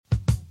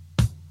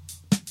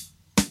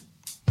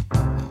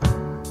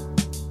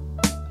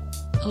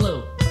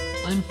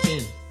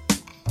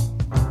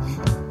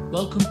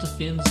Welcome to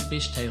Finn's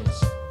Fish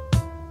Tales.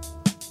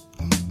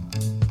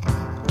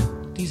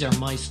 These are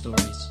my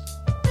stories.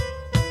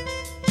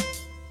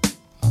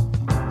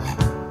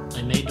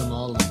 I made them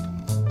all up.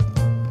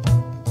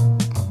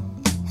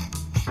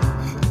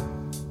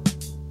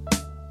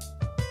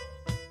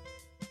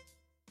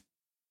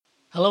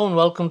 Hello and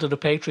welcome to the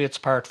Patriots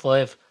Part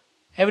 5.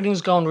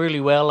 Everything's going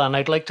really well and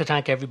I'd like to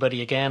thank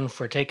everybody again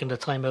for taking the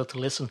time out to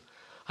listen.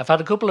 I've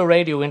had a couple of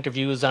radio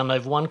interviews and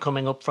I've one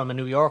coming up from a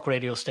New York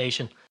radio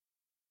station.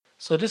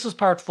 So this is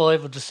part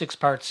 5 of the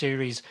 6-part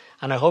series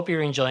and I hope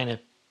you're enjoying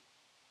it.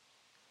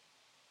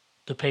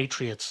 The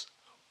Patriots,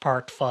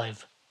 Part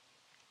 5.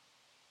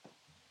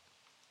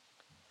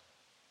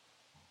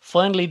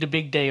 Finally the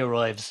big day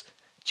arrives.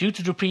 Due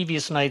to the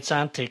previous night's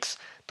antics,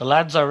 the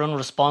lads are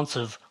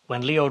unresponsive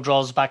when Leo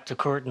draws back the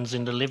curtains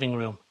in the living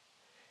room.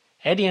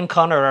 Eddie and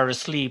Connor are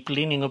asleep,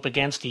 leaning up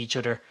against each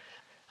other,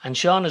 and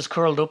Sean is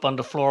curled up on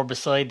the floor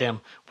beside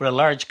them with a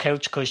large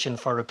couch cushion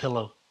for a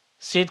pillow.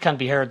 Sid can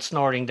be heard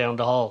snoring down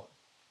the hall.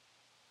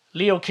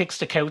 Leo kicks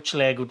the couch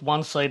leg with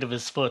one side of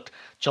his foot,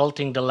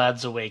 jolting the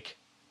lads awake.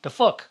 "The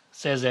fuck?"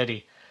 says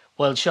Eddie,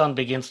 while Sean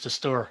begins to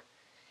stir.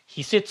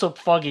 He sits up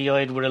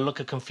foggy-eyed with a look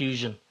of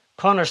confusion.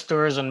 Connor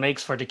stirs and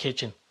makes for the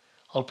kitchen.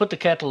 "I'll put the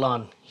kettle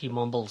on," he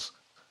mumbles.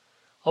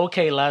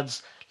 "Okay,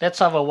 lads, let's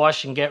have a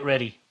wash and get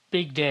ready.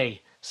 Big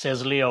day,"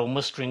 says Leo,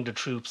 mustering the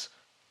troops.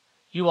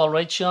 "You all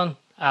right, Sean?"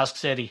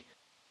 asks Eddie.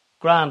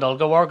 "Grand, I'll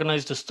go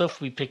organise the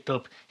stuff we picked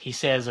up," he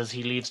says as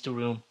he leaves the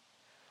room.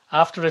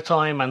 After a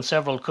time and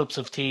several cups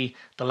of tea,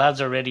 the lads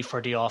are ready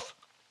for the off.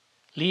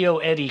 Leo,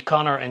 Eddie,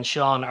 Connor and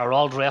Sean are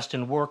all dressed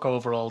in work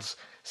overalls.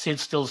 Sid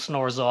still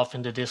snores off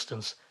in the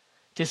distance.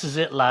 "This is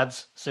it,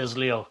 lads," says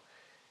Leo.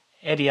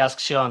 Eddie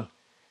asks Sean,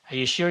 "Are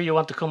you sure you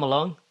want to come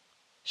along?"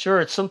 "Sure,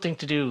 it's something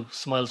to do,"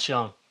 smiles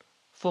Sean.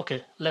 "Fuck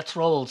it, let's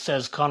roll,"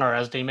 says Connor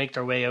as they make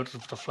their way out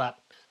of the flat.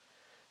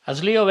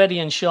 As Leo, Eddie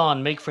and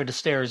Sean make for the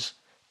stairs,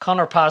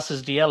 Connor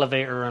passes the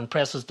elevator and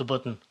presses the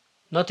button.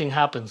 Nothing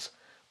happens.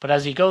 But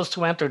as he goes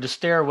to enter the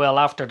stairwell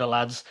after the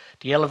lads,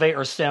 the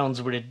elevator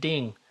sounds with a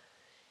ding.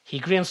 He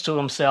grins to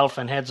himself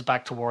and heads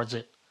back towards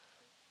it.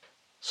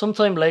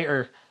 Sometime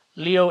later,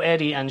 Leo,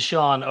 Eddie and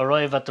Sean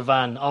arrive at the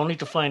van, only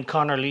to find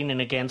Connor leaning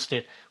against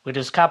it, with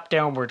his cap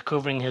downward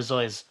covering his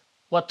eyes.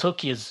 "What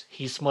took yous?"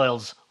 he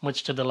smiles,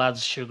 much to the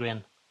lads'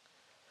 chagrin.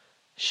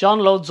 Sean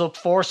loads up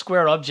 4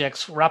 square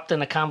objects wrapped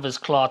in a canvas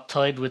cloth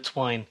tied with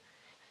twine.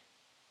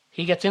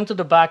 He gets into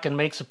the back and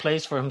makes a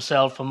place for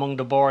himself among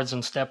the boards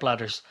and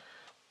stepladders.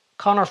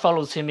 Connor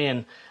follows him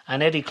in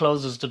and Eddie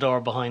closes the door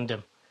behind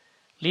him.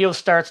 Leo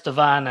starts the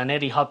van and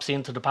Eddie hops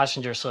into the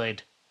passenger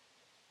side.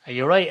 "Are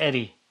you right,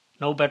 Eddie?"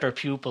 "No better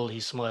pupil,"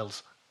 he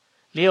smiles.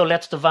 Leo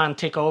lets the van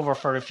tick over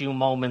for a few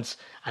moments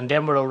and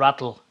then with a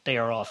rattle they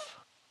are off.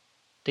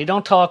 They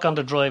don't talk on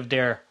the drive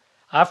there.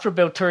 After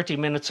about 30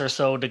 minutes or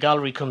so the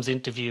gallery comes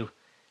into view.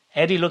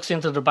 Eddie looks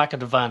into the back of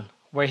the van.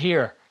 "We're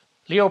here."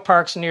 Leo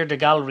parks near the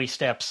gallery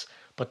steps,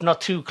 but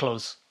not too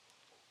close.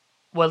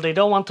 While they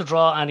don't want to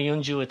draw any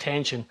undue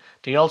attention,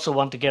 they also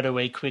want to get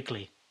away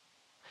quickly.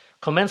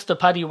 "Commence the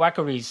paddy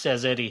whackeries,"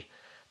 says Eddie.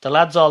 The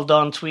lads all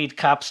don tweed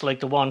caps like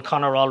the one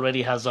Connor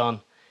already has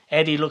on.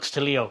 Eddie looks to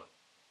Leo.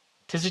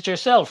 "'Tis it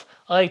yourself?"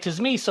 "Aye,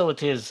 'tis me, so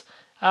it is."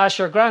 "Ah,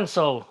 sure grand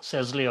so,"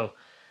 says Leo.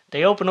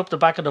 They open up the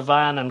back of the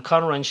van and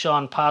Connor and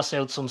Sean pass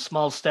out some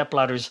small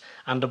stepladders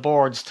and the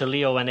boards to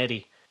Leo and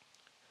Eddie.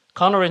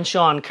 Connor and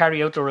Sean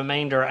carry out the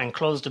remainder and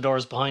close the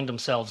doors behind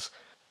themselves.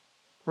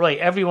 "Right,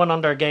 everyone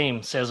on their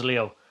game," says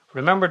Leo.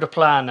 "Remember the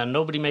plan and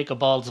nobody make a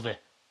balls of it."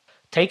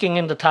 Taking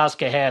in the task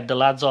ahead, the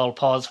lads all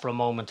pause for a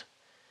moment.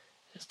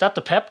 "Is that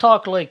the pep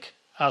talk like?"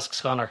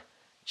 asks Connor.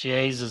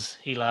 "Jesus,"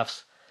 he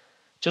laughs.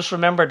 "Just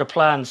remember the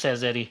plan,"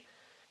 says Eddie.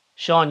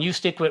 "Sean, you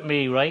stick with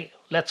me, right?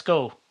 Let's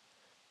go."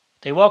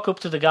 They walk up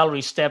to the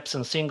gallery steps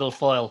in single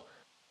file.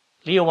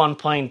 Leo on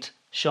point,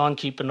 Sean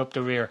keeping up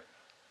the rear.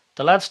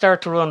 The lads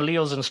start to run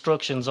Leo's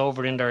instructions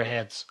over in their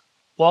heads.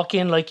 "Walk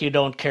in like you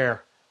don't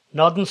care.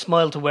 Nod and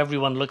smile to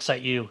everyone looks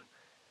at you."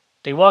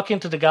 They walk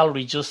into the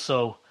gallery just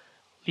so.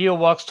 Leo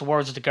walks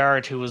towards the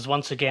guard who is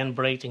once again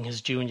berating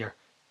his junior.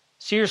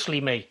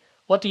 "Seriously, mate,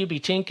 what do you be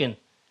thinking?"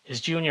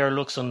 His junior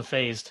looks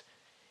unfazed.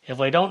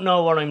 "If I don't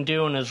know what I'm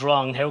doing is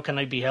wrong, how can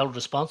I be held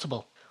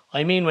responsible?"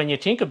 "I mean, when you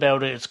think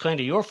about it, it's kind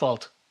of your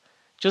fault."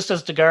 Just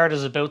as the guard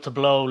is about to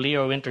blow,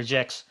 Leo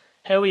interjects.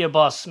 "How are you,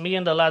 boss? Me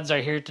and the lads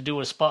are here to do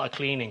a spot of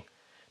cleaning."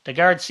 The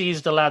guard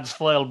sees the lads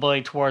file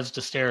by towards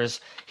the stairs.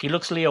 He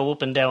looks Leo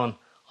up and down.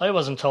 "I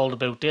wasn't told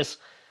about this."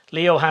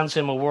 Leo hands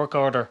him a work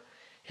order.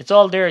 "It's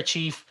all there,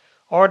 Chief.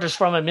 Orders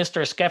from a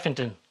Mr.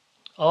 Skeffington."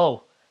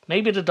 "Oh,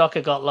 maybe the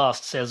docket got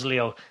lost," says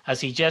Leo as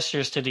he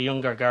gestures to the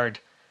younger guard.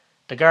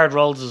 The guard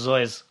rolls his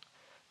eyes.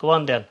 "Go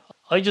on then.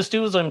 I just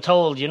do as I'm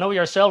told. You know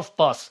yourself,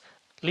 boss."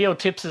 Leo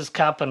tips his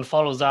cap and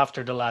follows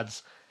after the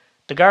lads.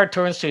 The guard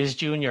turns to his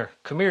junior.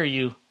 "Come here,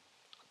 you."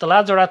 The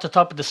lads are at the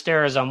top of the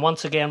stairs and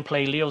once again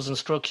play Leo's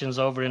instructions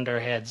over in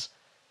their heads.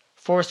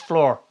 "First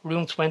floor,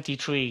 room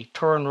 23,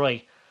 turn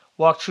right.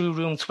 Walk through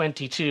room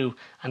 22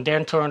 and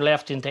then turn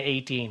left into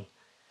 18.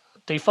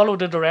 They follow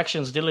the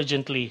directions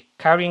diligently,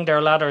 carrying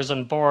their ladders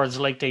and boards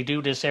like they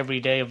do this every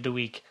day of the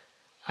week.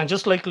 And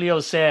just like Leo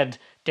said,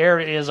 there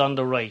it is on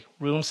the right,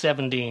 room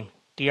 17,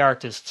 the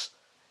artists.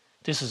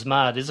 This is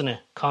mad, isn't it?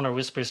 Connor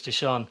whispers to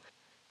Sean.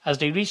 As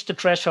they reach the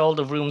threshold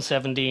of room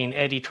 17,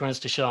 Eddie turns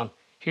to Sean.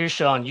 Here,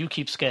 Sean, you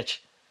keep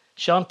sketch.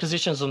 Sean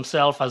positions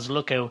himself as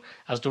lookout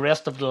as the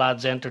rest of the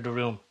lads enter the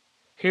room.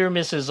 Here,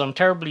 missus, I'm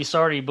terribly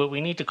sorry, but we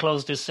need to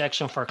close this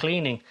section for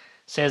cleaning,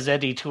 says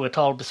Eddie to a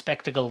tall,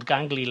 bespectacled,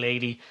 gangly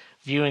lady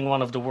viewing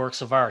one of the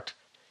works of art.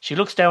 She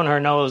looks down her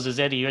nose as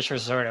Eddie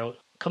ushers her out.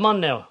 Come on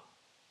now.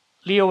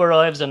 Leo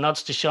arrives and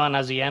nods to Sean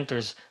as he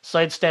enters,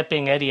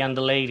 sidestepping Eddie and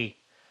the lady.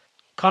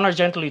 Connor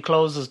gently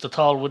closes the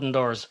tall wooden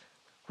doors.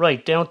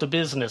 Right, down to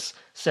business,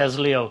 says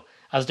Leo,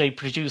 as they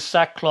produce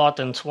sackcloth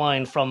and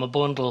twine from a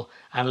bundle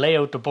and lay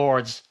out the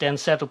boards, then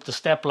set up the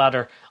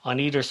stepladder on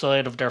either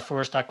side of their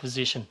first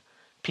acquisition.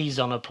 Peas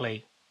on a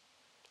plate.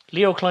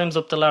 Leo climbs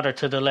up the ladder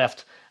to the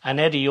left, and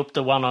Eddie up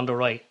the one on the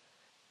right.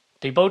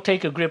 They both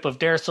take a grip of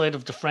their side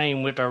of the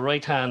frame with their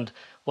right hand,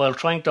 while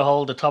trying to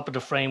hold the top of the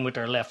frame with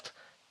their left.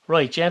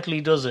 Right,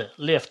 gently does it.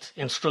 Lift,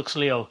 instructs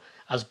Leo,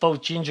 as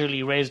both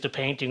gingerly raise the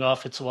painting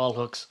off its wall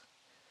hooks.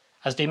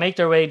 As they make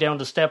their way down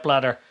the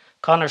stepladder,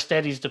 Connor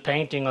steadies the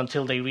painting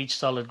until they reach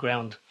solid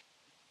ground.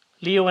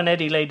 Leo and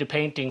Eddie lay the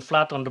painting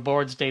flat on the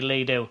boards they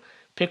laid out,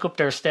 pick up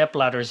their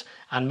stepladders,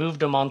 and move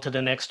them on to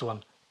the next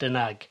one, the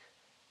nag.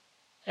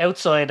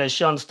 Outside, as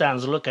Sean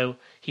stands lookout,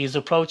 he is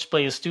approached by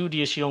a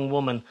studious young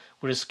woman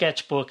with a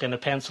sketchbook and a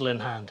pencil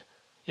in hand.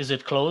 Is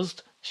it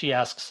closed? She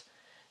asks.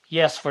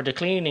 Yes, for the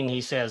cleaning,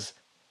 he says.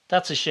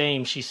 That's a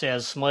shame, she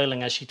says,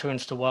 smiling as she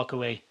turns to walk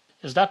away.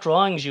 Is that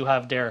drawings you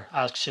have there?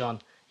 Asks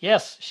Sean.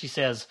 Yes, she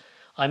says.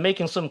 I'm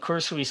making some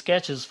cursory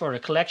sketches for a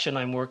collection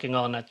I'm working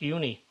on at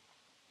uni.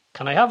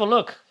 Can I have a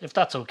look, if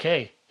that's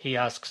okay? He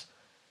asks.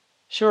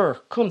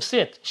 Sure, come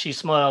sit, she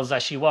smiles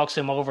as she walks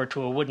him over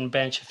to a wooden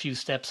bench a few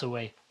steps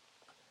away.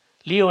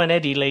 Leo and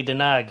Eddie lay the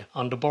nag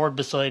on the board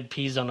beside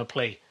peas on a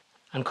plate,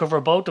 and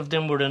cover both of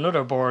them with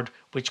another board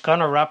which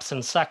Connor wraps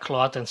in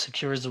sackcloth and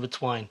secures with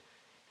twine.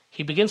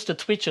 He begins to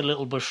twitch a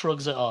little but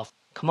shrugs it off.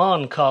 Come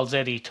on, calls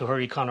Eddie to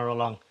hurry Connor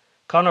along.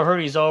 Connor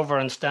hurries over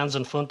and stands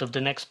in front of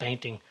the next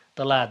painting,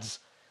 the lads.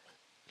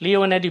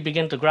 Leo and Eddie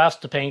begin to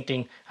grasp the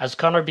painting as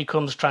Connor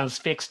becomes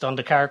transfixed on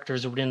the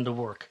characters within the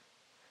work.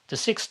 The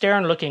 6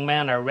 stern-looking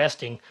men are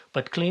resting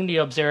but cleanly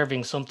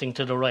observing something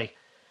to the right.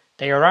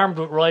 They are armed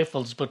with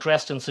rifles but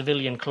dressed in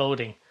civilian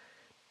clothing.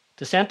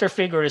 The centre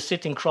figure is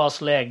sitting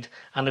cross-legged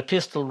and a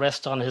pistol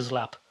rests on his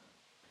lap.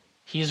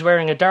 He is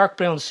wearing a dark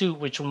brown suit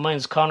which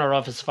reminds Connor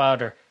of his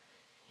father.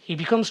 He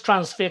becomes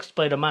transfixed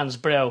by the man's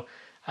brow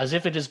as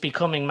if it is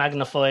becoming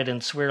magnified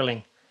and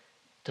swirling.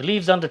 The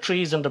leaves on the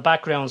trees in the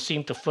background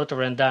seem to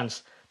flutter and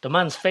dance. The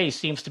man's face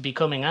seems to be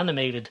becoming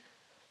animated.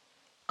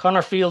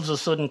 Connor feels a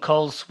sudden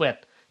cold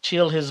sweat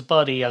chill his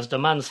body as the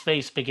man's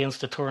face begins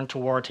to turn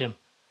toward him.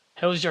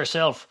 How's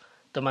yourself?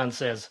 The man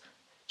says.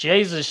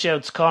 Jesus,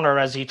 shouts Connor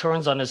as he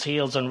turns on his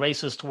heels and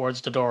races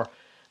towards the door.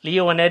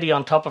 Leo and Eddie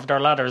on top of their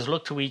ladders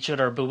look to each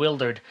other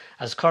bewildered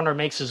as Connor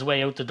makes his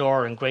way out the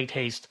door in great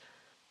haste.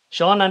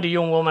 Sean and the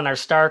young woman are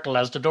startled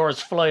as the doors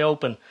fly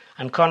open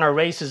and Connor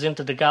races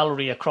into the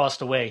gallery across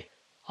the way.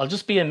 I'll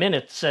just be a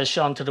minute, says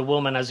Sean to the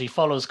woman as he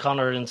follows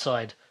Connor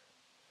inside.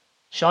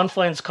 Sean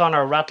finds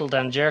Connor rattled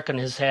and jerking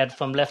his head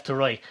from left to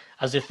right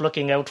as if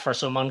looking out for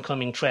some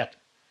oncoming threat.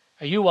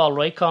 Are you all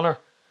right, Connor?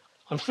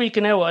 I'm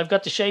freaking out, I've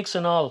got the shakes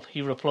and all,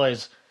 he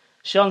replies.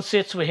 Sean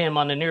sits with him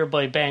on a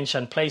nearby bench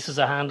and places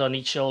a hand on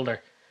each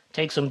shoulder.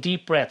 Take some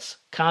deep breaths.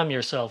 Calm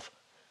yourself.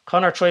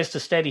 Connor tries to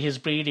steady his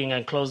breathing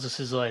and closes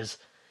his eyes.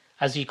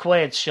 As he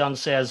quiets, Sean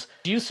says,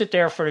 you sit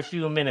there for a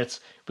few minutes.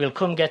 We'll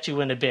come get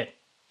you in a bit.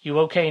 You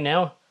okay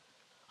now?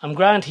 I'm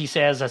grand, he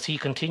says as he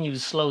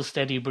continues slow,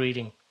 steady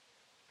breathing.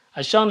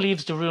 As Sean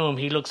leaves the room,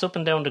 he looks up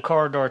and down the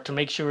corridor to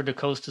make sure the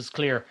coast is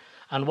clear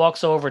and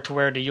walks over to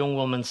where the young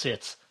woman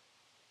sits.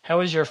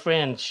 How is your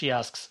friend? She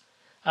asks.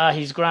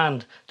 He's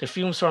grand. The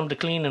fumes from the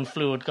cleaning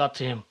fluid got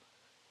to him.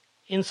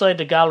 Inside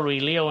the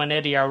gallery, Leo and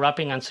Eddie are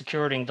wrapping and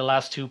securing the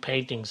last 2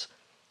 paintings.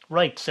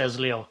 Right, says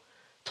Leo.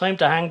 Time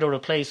to hang the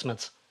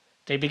replacements.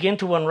 They begin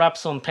to unwrap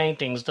some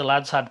paintings the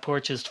lads had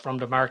purchased from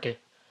the market.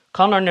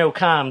 Connor, now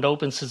calmed,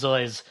 opens his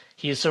eyes.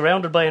 He is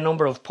surrounded by a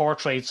number of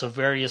portraits of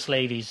various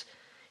ladies.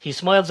 He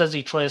smiles as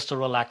he tries to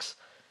relax.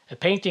 A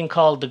painting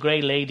called The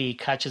Grey Lady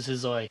catches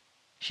his eye.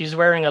 She's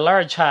wearing a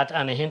large hat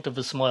and a hint of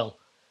a smile.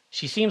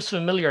 She seems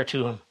familiar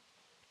to him.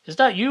 Is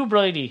that you,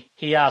 Bridie?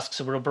 He asks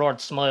with a broad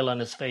smile on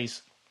his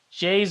face.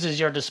 Jesus,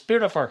 you're the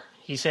spirit of her,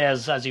 he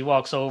says as he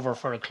walks over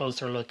for a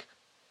closer look.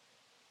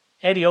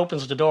 Eddie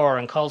opens the door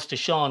and calls to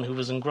Sean, who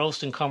was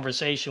engrossed in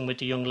conversation with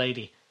the young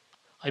lady.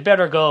 I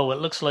better go, it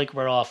looks like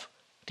we're off.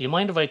 Do you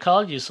mind if I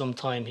call you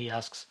sometime? He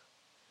asks.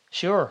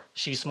 Sure,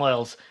 she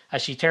smiles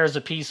as she tears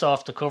a piece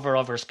off the cover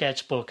of her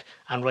sketchbook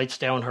and writes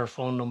down her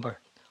phone number.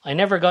 I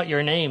never got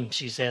your name,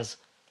 she says.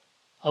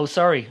 Oh,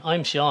 sorry,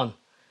 I'm Sean.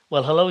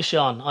 Well, hello,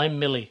 Sean, I'm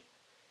Millie.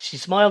 She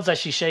smiles as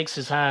she shakes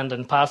his hand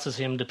and passes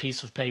him the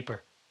piece of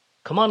paper.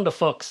 Come on the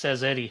fuck,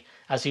 says Eddie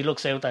as he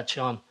looks out at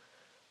Sean.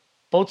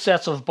 Both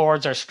sets of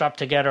boards are strapped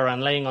together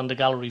and laying on the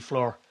gallery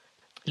floor.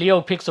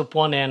 Leo picks up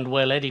one end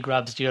while Eddie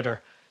grabs the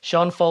other.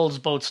 Sean folds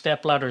both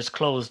stepladders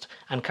closed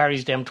and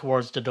carries them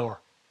towards the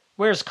door.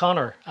 "Where's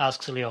Connor?"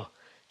 asks Leo,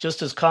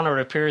 just as Connor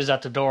appears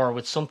at the door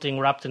with something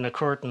wrapped in a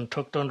curtain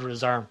tucked under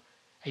his arm.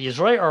 "Are yous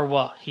right or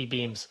what?" he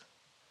beams.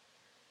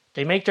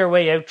 They make their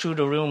way out through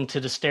the room to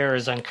the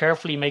stairs and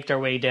carefully make their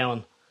way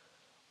down.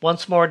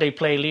 Once more they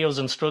play Leo's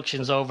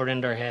instructions over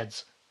in their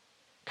heads.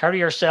 "Carry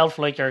yourself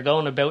like you're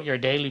going about your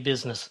daily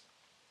business."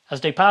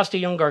 As they pass the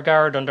younger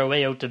guard on their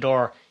way out the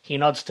door, he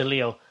nods to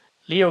Leo.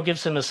 Leo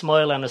gives him a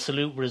smile and a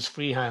salute with his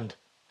free hand.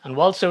 "And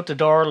waltz out the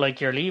door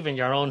like you're leaving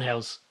your own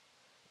house."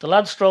 The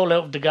lads stroll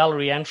out of the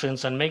gallery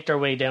entrance and make their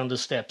way down the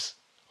steps.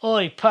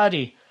 "Oi,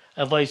 Paddy!"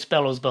 a voice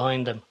bellows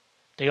behind them.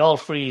 They all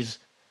freeze.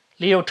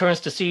 Leo turns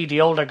to see the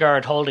older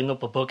guard holding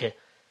up a bucket.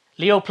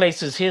 Leo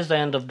places his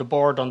end of the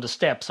board on the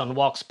steps and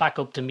walks back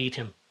up to meet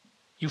him.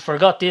 "You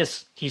forgot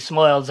this," he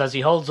smiles as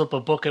he holds up a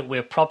bucket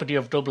with "Property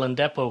of Dublin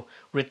Depot"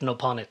 written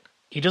upon it.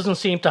 He doesn't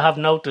seem to have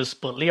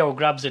noticed, but Leo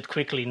grabs it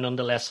quickly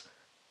nonetheless.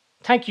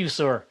 "Thank you,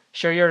 sir.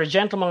 Sure you're a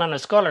gentleman and a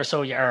scholar,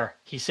 so you are,"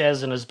 he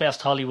says in his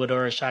best Hollywood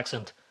Irish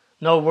accent.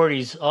 "No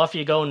worries, off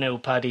you go now,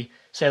 Paddy,"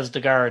 says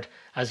the guard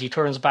as he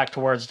turns back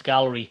towards the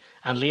gallery,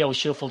 and Leo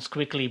shuffles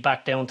quickly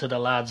back down to the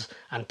lads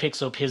and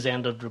picks up his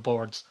end of the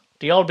boards.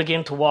 They all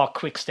begin to walk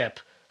quick step,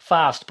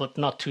 fast but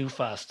not too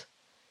fast.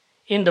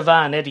 In the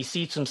van, Eddie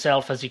seats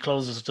himself as he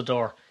closes the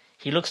door.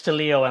 He looks to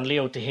Leo and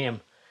Leo to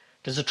him.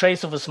 There's a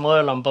trace of a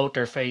smile on both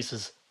their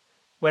faces.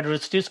 Whether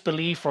it's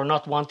disbelief or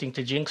not wanting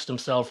to jinx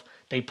themselves,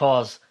 they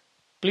pause.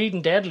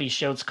 "Bleeding deadly,"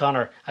 shouts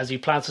Connor as he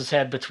plants his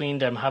head between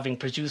them, having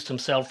produced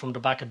himself from the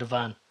back of the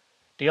van.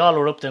 They all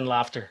erupt in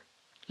laughter.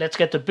 "Let's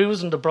get the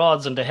booze and the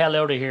broads and the hell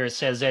out of here,"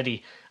 says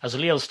Eddie as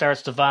Leo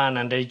starts the van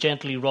and they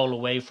gently roll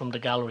away from the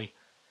gallery.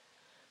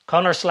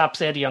 Connor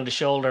slaps Eddie on the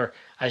shoulder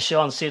as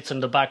Sean sits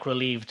in the back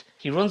relieved.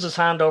 He runs his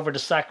hand over the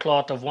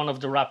sackcloth of one of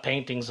the wrap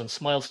paintings and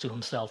smiles to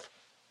himself.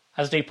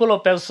 As they pull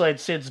up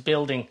outside Sid's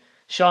building,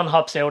 Sean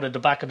hops out at the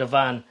back of the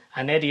van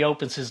and Eddie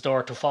opens his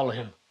door to follow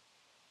him.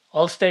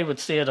 "I'll stay with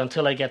Sid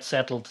until I get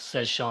settled,"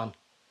 says Sean.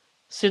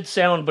 "Sid's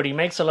sound, but he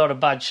makes a lot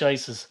of bad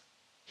choices."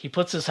 He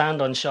puts his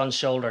hand on Sean's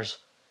shoulders.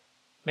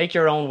 "Make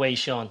your own way,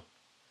 Sean."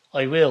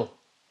 "I will."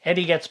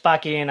 Eddie gets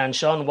back in and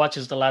Sean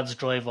watches the lads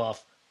drive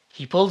off.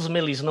 He pulls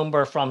Millie's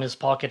number from his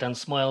pocket and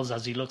smiles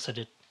as he looks at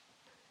it.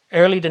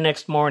 Early the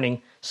next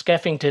morning,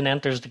 Skeffington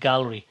enters the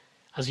gallery.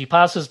 As he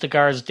passes the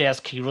guard's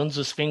desk, he runs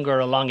his finger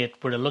along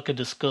it with a look of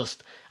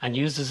disgust and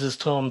uses his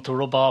thumb to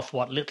rub off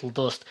what little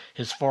dust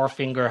his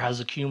forefinger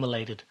has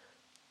accumulated.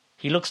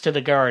 He looks to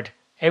the guard.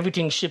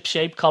 "Everything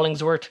shipshape,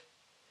 Collingsworth?"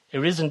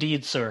 "It is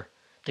indeed, sir.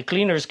 The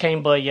cleaners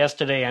came by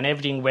yesterday and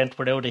everything went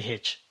without a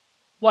hitch."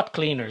 "What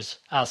cleaners?"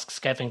 asks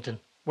Skeffington.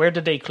 "Where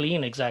did they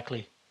clean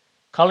exactly?"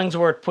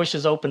 Collingsworth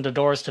pushes open the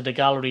doors to the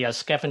gallery as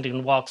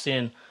Skeffington walks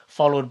in,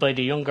 followed by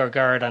the younger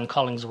guard and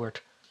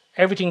Collingsworth.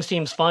 "Everything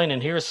seems fine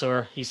in here,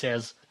 sir," he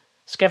says.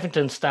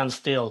 Skeffington stands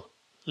still,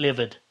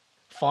 livid.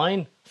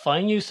 "Fine?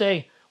 Fine, you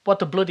say? What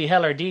the bloody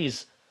hell are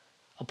these?"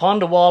 Upon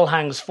the wall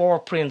hangs 4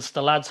 prints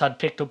the lads had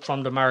picked up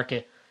from the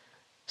market.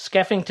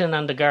 Skeffington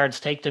and the guards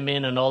take them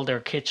in all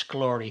their kitsch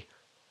glory.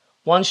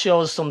 One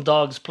shows some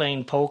dogs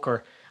playing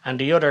poker, and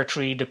the other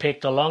 3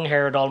 depict a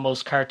long-haired,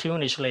 almost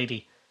cartoonish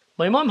lady.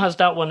 "My mum has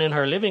that one in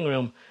her living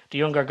room," the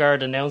younger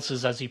guard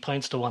announces as he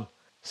points to one.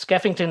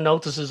 Skeffington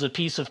notices a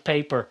piece of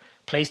paper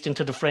placed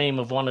into the frame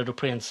of one of the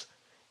prints.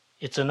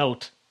 It's a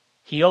note.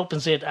 He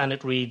opens it and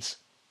it reads,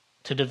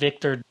 "To the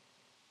victor,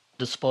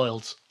 the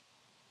spoils."